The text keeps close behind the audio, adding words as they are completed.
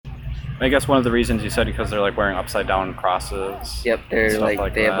I guess one of the reasons you said because they're like wearing upside down crosses. Yep, they're Stuff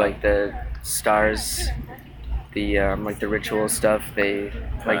like they have like the stars, the ritual stuff. They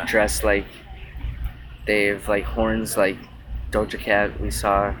like dress like they have like horns like Doja Cat. We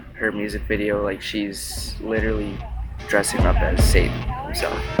saw her music video. Like she's literally dressing up as Satan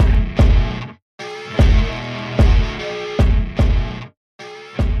himself.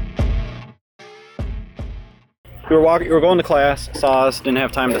 You were going to class, saw us, didn't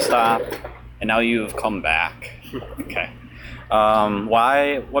have time to stop, and now you've come back. Okay.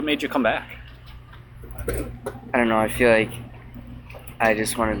 Why? What made you come back? I don't know. I feel like I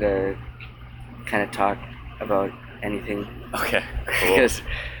just wanted to kind of talk about anything. Okay. Cool. Because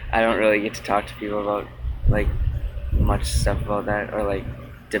I don't really get to talk to people about like much stuff about that or like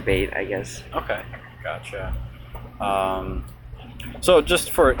debate, I guess. Okay. Gotcha. So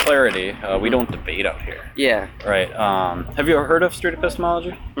just for clarity, we don't debate up here. Yeah. Right. Have you ever heard of street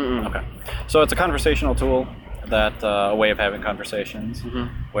epistemology? Mm-mm. Okay. So it's a conversational tool that a way of having conversations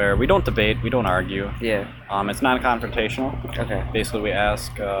where we don't debate, we don't argue. Yeah. It's non-confrontational. Okay. Basically, we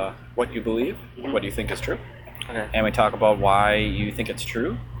ask what you believe, what you think is true, Okay. and we talk about why you think it's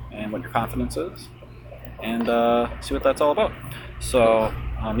true and what your confidence is, and see what that's all about. So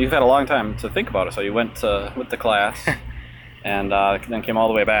you've had a long time to think about it. So you went to class. And then came all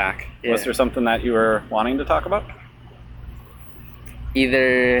the way back. Yeah. Was there something that you were wanting to talk about?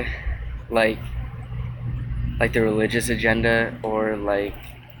 Either like the religious agenda or like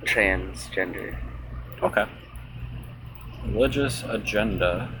transgender. Okay. Religious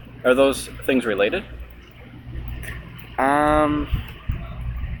agenda. Are those things related? Kind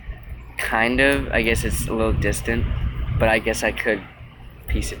of. I guess it's a little distant, but I guess I could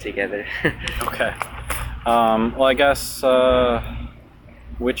piece it together. Okay. Well, I guess,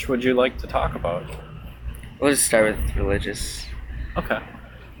 which would you like to talk about? We'll just start with religious. Okay.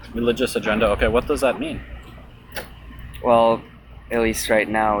 Religious agenda. Okay, what does that mean? Well, at least right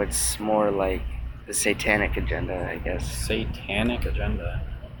now, it's more like the satanic agenda, I guess. Satanic agenda.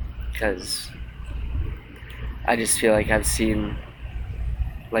 Because I just feel like I've seen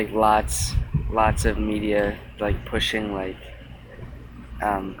like lots of media like pushing like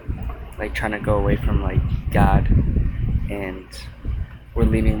trying to go away from like God, and we're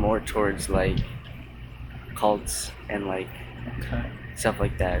leaning more towards like cults and like stuff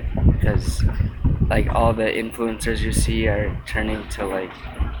like that, because like all the influencers you see are turning to like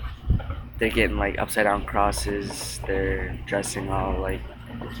they're getting like upside down crosses, they're dressing all like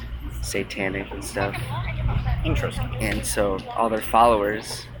satanic and stuff. Interesting. And so all their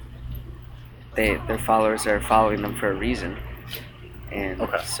followers their followers are following them for a reason. And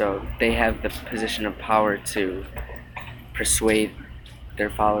so they have the position of power to persuade their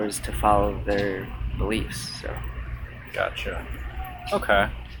followers to follow their beliefs. So. Gotcha. Okay.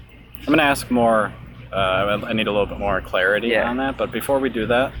 I'm going to ask more, I need a little bit more clarity on that, but before we do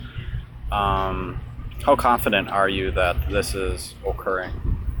that, how confident are you that this is occurring?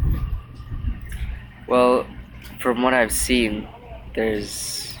 Well, from what I've seen,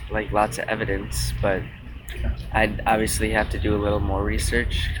 there's like lots of evidence, but I'd obviously have to do a little more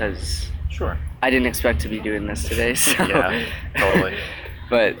research because I didn't expect to be doing this today. So. Yeah, totally.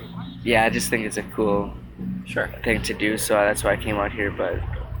 But yeah, I just think it's a cool thing to do, so that's why I came out here. But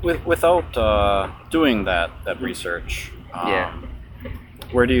without doing that research,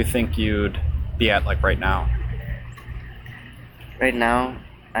 where do you think you'd be at like right now? Right now,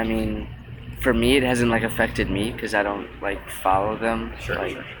 I mean, for me, it hasn't like affected me because I don't like follow them.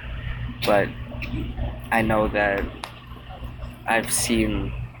 But I know that I've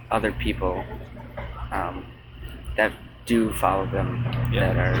seen other people that do follow them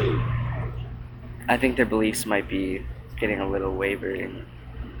that are, I think their beliefs might be getting a little wavering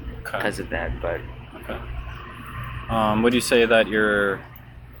because of that, but would you say that you're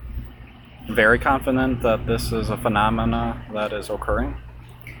very confident that this is a phenomena that is occurring?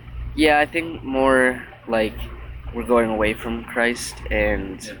 Yeah, I think more like we're going away from Christ,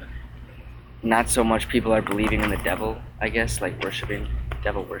 and not so much people are believing in the devil, I guess, like worshiping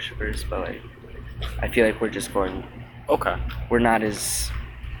devil worshippers, but like I feel like we're just going we're not as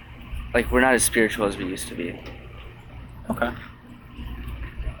spiritual as we used to be. Okay.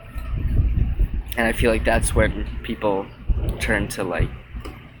 And I feel like that's when people turn to like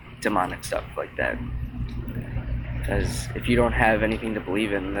demonic stuff like that. Because if you don't have anything to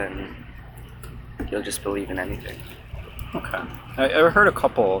believe in, then you'll just believe in anything. Okay. I heard a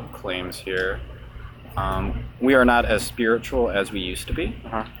couple claims here. We are not as spiritual as we used to be.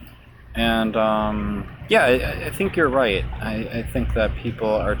 And I think you're right. I think that people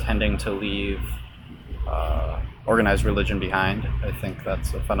are tending to leave organized religion behind. I think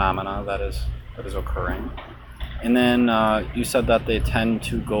that's a phenomena that is occurring. And then you said that they tend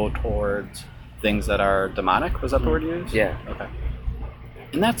to go towards things that are demonic. Was that the word you used? Yeah. Okay.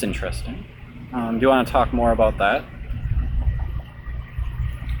 And that's interesting. Do you want to talk more about that?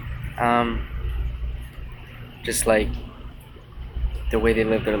 Just like the way they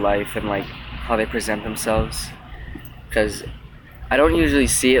live their life and like how they present themselves. Because I don't usually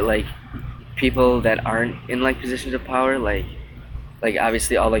see it like people that aren't in like positions of power, like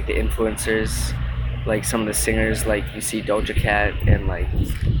obviously all like the influencers, like some of the singers, like you see Doja Cat and like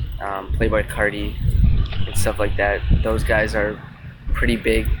Playboy Cardi and stuff like that. Those guys are pretty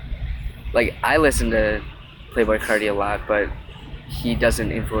big. Like I listen to Playboy Cardi a lot, but he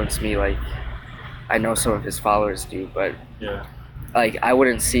doesn't influence me like I know some of his followers do. But Yeah. like I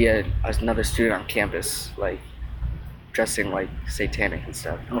wouldn't see another student on campus like dressing like satanic and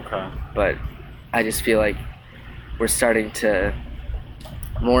stuff. Okay. But I just feel like we're starting to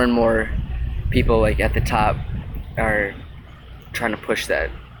more and more people like at the top are trying to push that.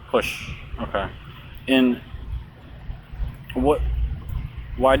 Push. Okay. And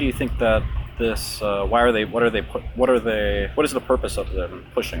why do you think that this? What is the purpose of them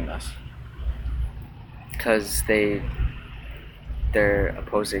pushing this? Because they're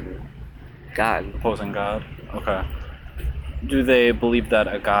opposing God. Opposing God. Okay. Do they believe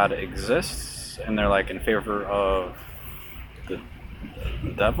that a God exists and they're like in favor of the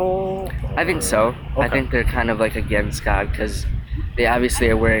devil? I think so. Okay. I think they're kind of like against God because they obviously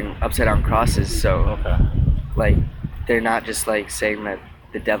are wearing upside down crosses. So Okay. like they're not just like saying that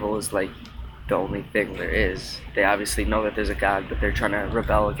the devil is like the only thing there is. They obviously know that there's a God, but they're trying to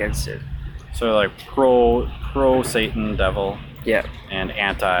rebel against it. So like pro Satan devil Yeah. and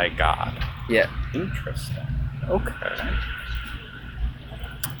anti God. Yeah. Interesting. Okay.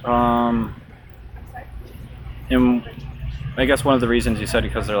 And I guess one of the reasons you said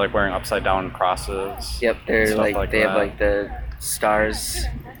because they're like wearing upside down crosses. Yep. They're stuff like they that. have like the stars,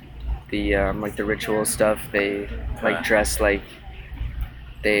 the like the ritual stuff. They like Okay. dress like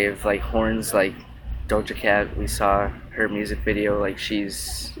they have like horns like Doja Cat. We saw her music video. Like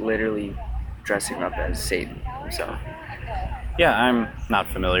she's literally dressing up as Satan himself. Yeah, I'm not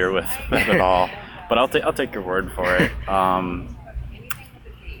familiar with that at all, but I'll take your word for it.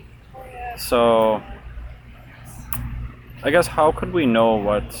 So I guess how could we know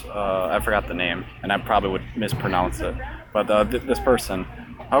what I forgot the name and I probably would mispronounce it, but this person,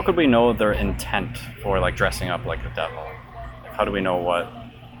 how could we know their intent for like dressing up like the devil? How do we know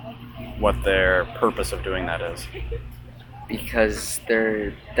what their purpose of doing that is? Because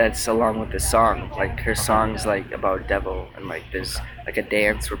that's along with the song. Like her song's like about devil and like there's like a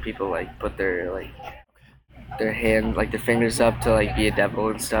dance where people like put their like their hand like their fingers up to like be a devil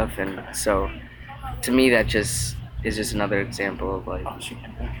and stuff, and so to me that just is just another example of like Oh, she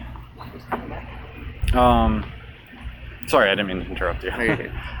came back. Sorry, I didn't mean to interrupt you. No, you're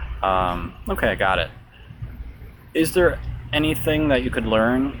good. Okay, I got it. Is there anything that you could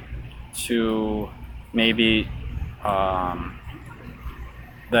learn to maybe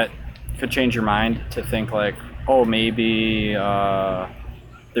that could change your mind to think like, oh, maybe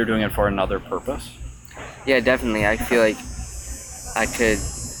they're doing it for another purpose? Yeah, definitely. I feel like I could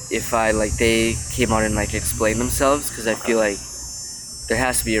if I like they came out and like explained themselves, because I feel like there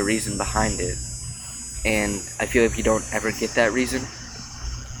has to be a reason behind it, and I feel if you don't ever get that reason,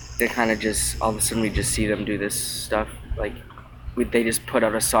 they're kind of just all of a sudden we just see them do this stuff like they just put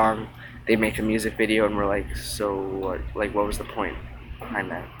out a song, they make a music video, and we're like, so what? Like, what was the point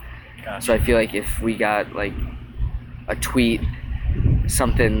behind that? Gotcha. So I feel like if we got like a tweet,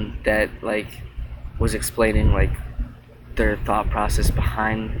 something that like was explaining like their thought process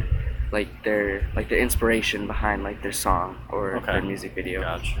behind like their the inspiration behind like their song or Okay. their music video.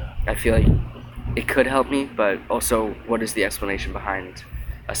 Gotcha. I feel like it could help me, but also what is the explanation behind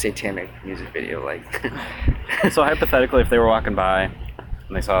a satanic music video? Like So hypothetically, if they were walking by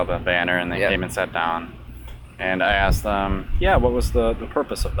and they saw the banner and they Yeah. came and sat down, and I asked them, yeah, what was the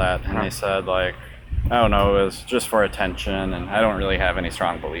purpose of that? And Uh-huh. they said, like, I don't know, it was just for attention, and I don't really have any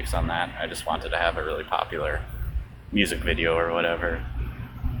strong beliefs on that. I just wanted to have a really popular music video or whatever.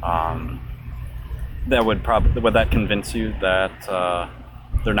 That would that convince you that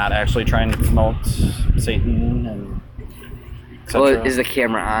they're not actually trying to promote Satan and etc.? well, is the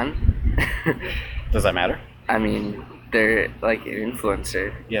camera on? Does that matter? I mean, they're like an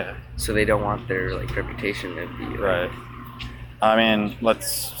influencer, Yeah. so they don't want their like reputation to be like, Right. I mean, let's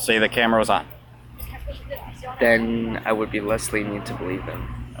say the camera was on. then I would be less lenient to believe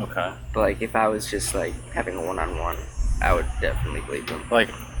them. Okay. But like if I was just like having a one-on-one, I would definitely believe them. Like,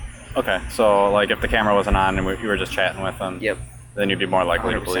 Okay, so like if the camera wasn't on and you were just chatting with them, Yep. then you'd be more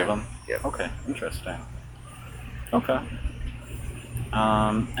likely to 100%. believe them. Yep. Okay, interesting. Okay.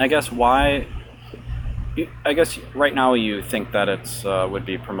 I guess why? I guess right now you think that it's would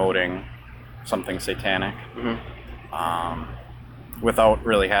be promoting something satanic, without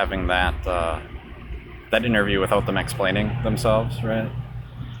really having that interview, without them explaining themselves, right?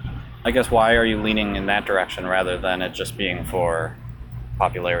 I guess why are you leaning in that direction rather than it just being for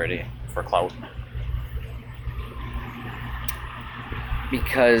popularity, for clout?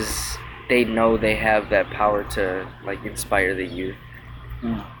 Because they know they have that power to like inspire the youth,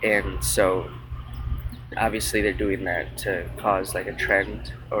 and so obviously they're doing that to cause like a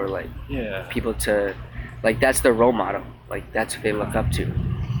trend or like Yeah. people to like that's their role model, like that's what they look up to.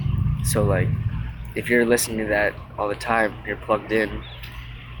 So like if you're listening to that all the time, you're plugged in,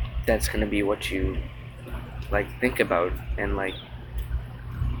 that's gonna be what you like think about and like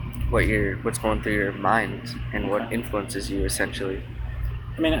what's going through your mind and what influences you essentially.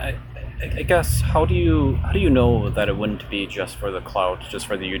 I mean, I guess how do you know that it wouldn't be just for the clout, just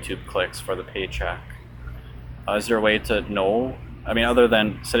for the YouTube clicks, for the paycheck? Is there a way to know? I mean, other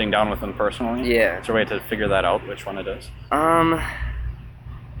than sitting down with them personally, Yeah. is there a way to figure that out, which one it is? I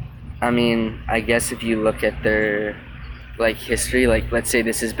mean, I guess if you look at their like history, like let's say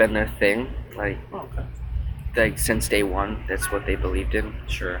this has been their thing, like Okay. like since day one, that's what they believed in.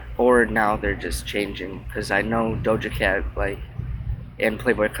 Sure. Or now they're just changing, because I know Doja Cat like and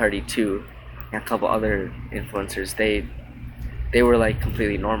Playboy Cardi too, and a couple other influencers, they were like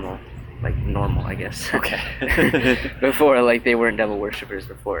completely normal, I guess. Okay. Before, like they weren't devil worshippers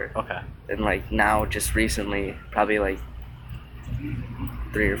before, Okay. and like now just recently, probably like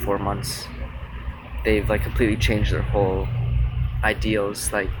 3 or 4 months, they've like completely changed their whole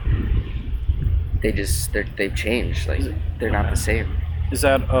ideals. Like they've changed, like they're not the same. Is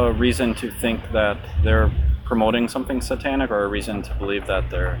that a reason to think that they're promoting something satanic, or a reason to believe that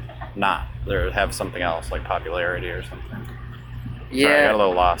they're not? They have something else, like popularity or something? Sorry, I got a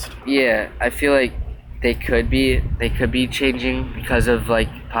little lost. Yeah, I feel like they could be changing because of like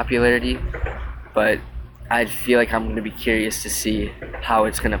popularity, but I feel like I'm gonna be curious to see how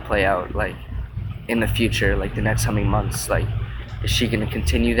it's gonna play out, like in the future, like the next coming months. Like, is she gonna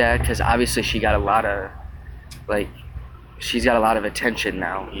continue that? Because obviously she's got a lot of attention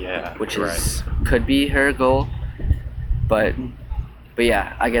now. Yeah. Which right. is could be her goal, but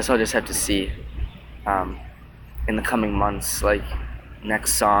yeah, I guess I'll just have to see in the coming months, like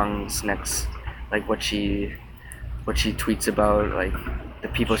next songs, like what she tweets about, like the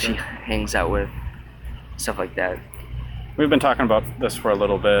people she hangs out with, stuff like that. We've been talking about this for a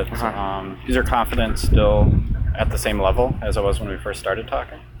little bit. Is your confidence still at the same level as it was when we first started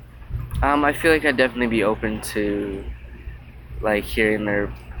talking? I feel like I'd definitely be open to like hearing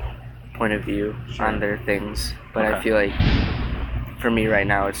their point of view on their things, but I feel like for me right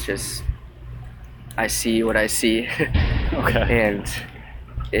now it's just I see what I see. Okay. And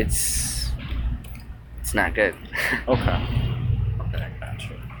it's not good. Okay,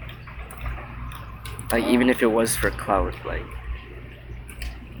 gotcha. Like even if it was for clout, like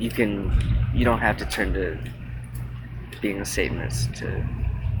you don't have to turn to being a Satanist to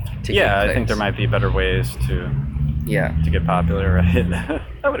Yeah, get I think there clicks. might be better ways to get popular, right?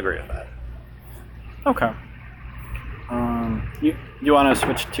 I would agree with that. Okay. You want to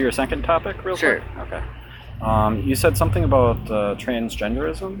switch to your second topic real Sure. quick? Okay. You said something about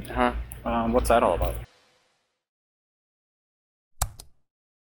transgenderism. Uh-huh. What's that all about?